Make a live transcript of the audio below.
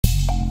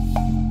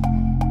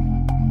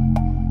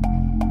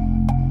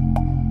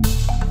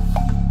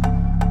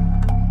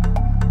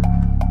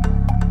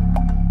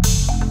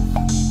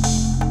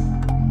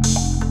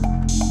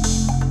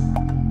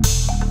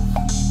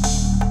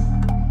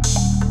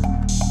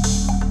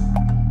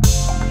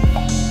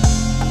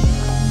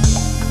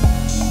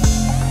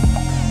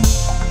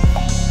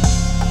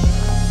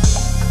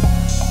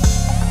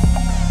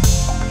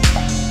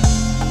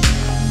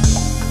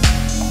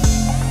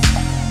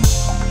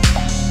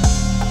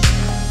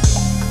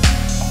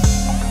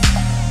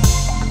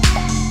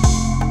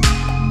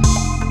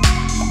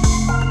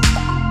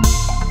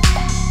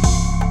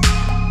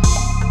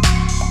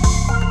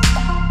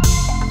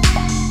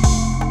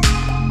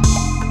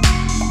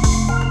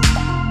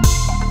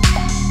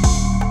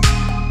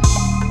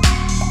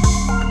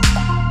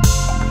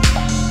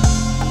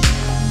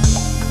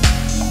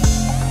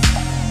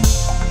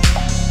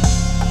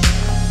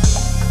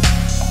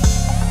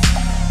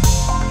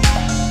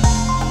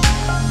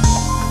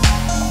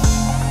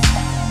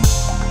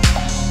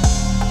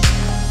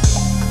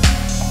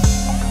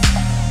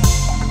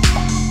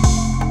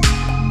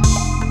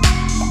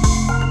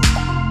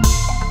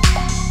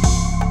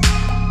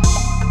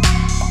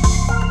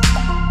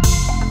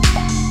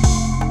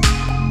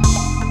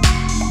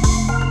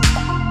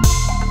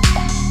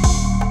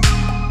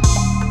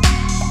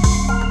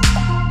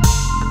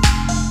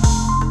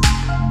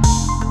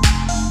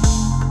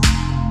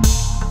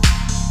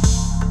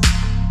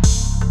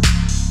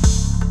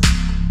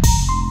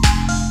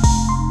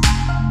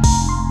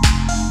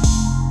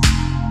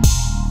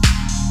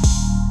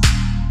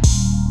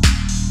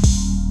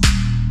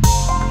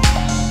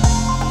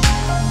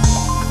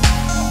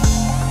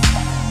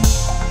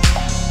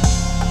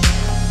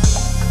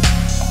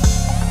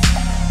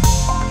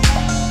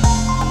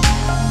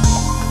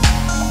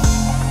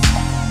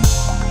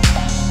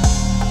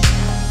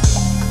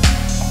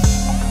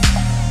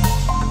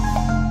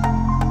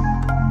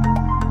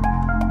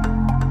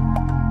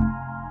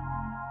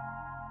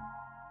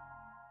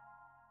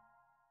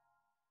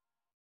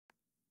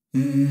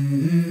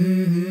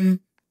Mm-hmm.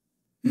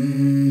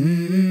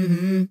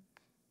 Mm-hmm.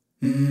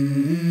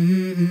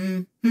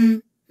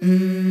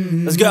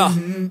 Mm-hmm. Let's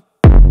go.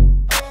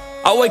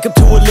 I wake up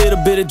to a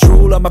little bit of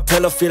drool on my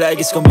pillow, feel like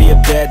it's gonna be a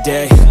bad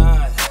day.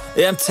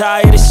 Yeah, I'm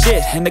tired of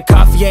shit, and the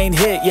coffee ain't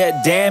hit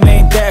yet, damn,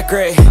 ain't that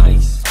great.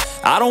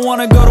 I don't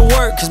wanna go to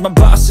work, cause my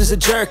boss is a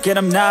jerk, and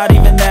I'm not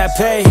even that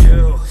paid.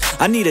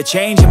 I need a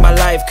change in my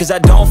life, cause I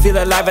don't feel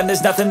alive, and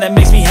there's nothing that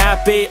makes me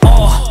happy.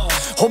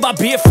 Hold my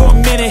beer for a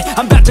minute,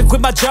 I'm about to quit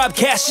my job,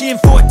 cash in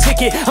for a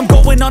ticket. I'm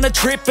going on a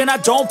trip and I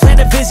don't plan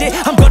to visit.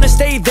 I'm gonna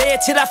stay there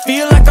till I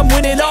feel like I'm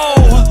winning,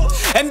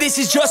 and this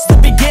is just the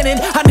beginning.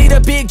 I need a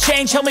big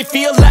change, help me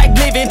feel like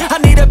living. I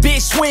need a big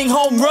swing,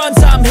 home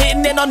runs I'm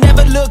hitting, and I'll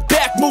never look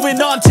back,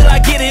 moving on till I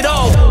get it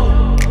all.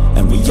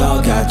 And we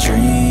all got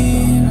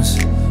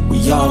dreams,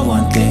 we all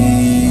want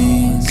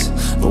things,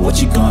 but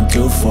what you gonna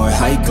do for it?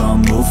 How you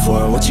gonna move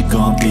for it? What you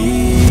gonna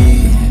be?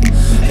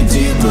 And do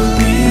you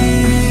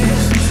believe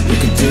you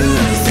can do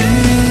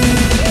anything?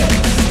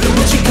 But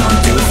what you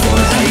gonna do for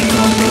it? How you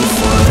gonna move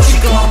for it? What you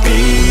gonna be?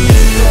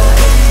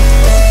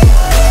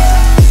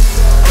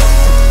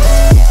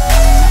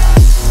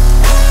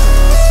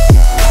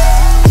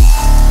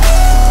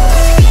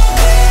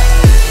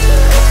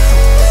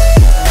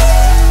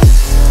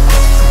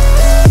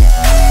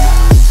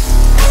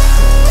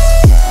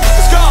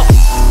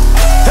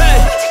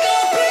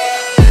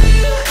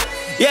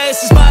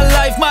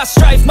 My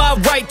strife, my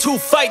right to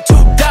fight, to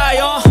die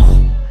on.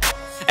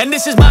 And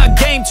this is my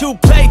game to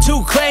play,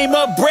 to claim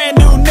a brand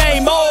new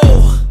name,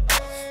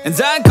 And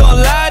I ain't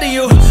gonna lie to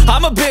you,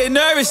 I'm a bit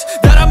nervous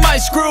that I might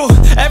screw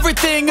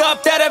everything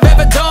up that I've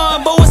ever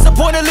done. But what's the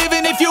point of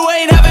living if you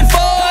ain't having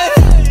fun?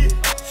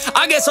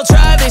 I guess I'll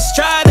try this,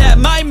 try that,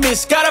 might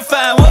miss, gotta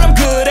find what I'm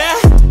good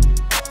at.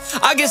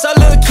 I guess I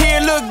look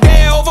here, look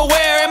there, over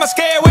where am I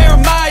scared, where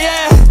am I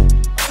at?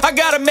 I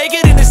gotta make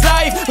it in this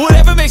life,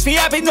 whatever makes me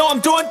happy, know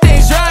I'm doing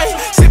things right.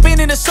 Sipping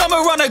in the summer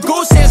on a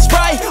goose and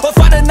Sprite, or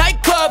find a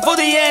nightclub for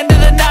the end of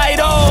the night,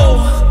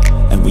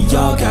 And we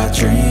all got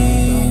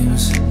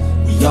dreams,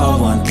 we all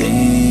want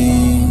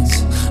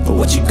things, but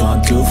what you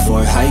gonna do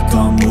for it? How you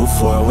gonna move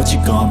for it? What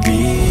you gonna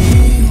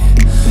be?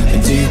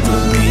 And do you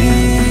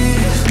believe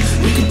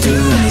you can do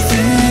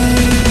anything?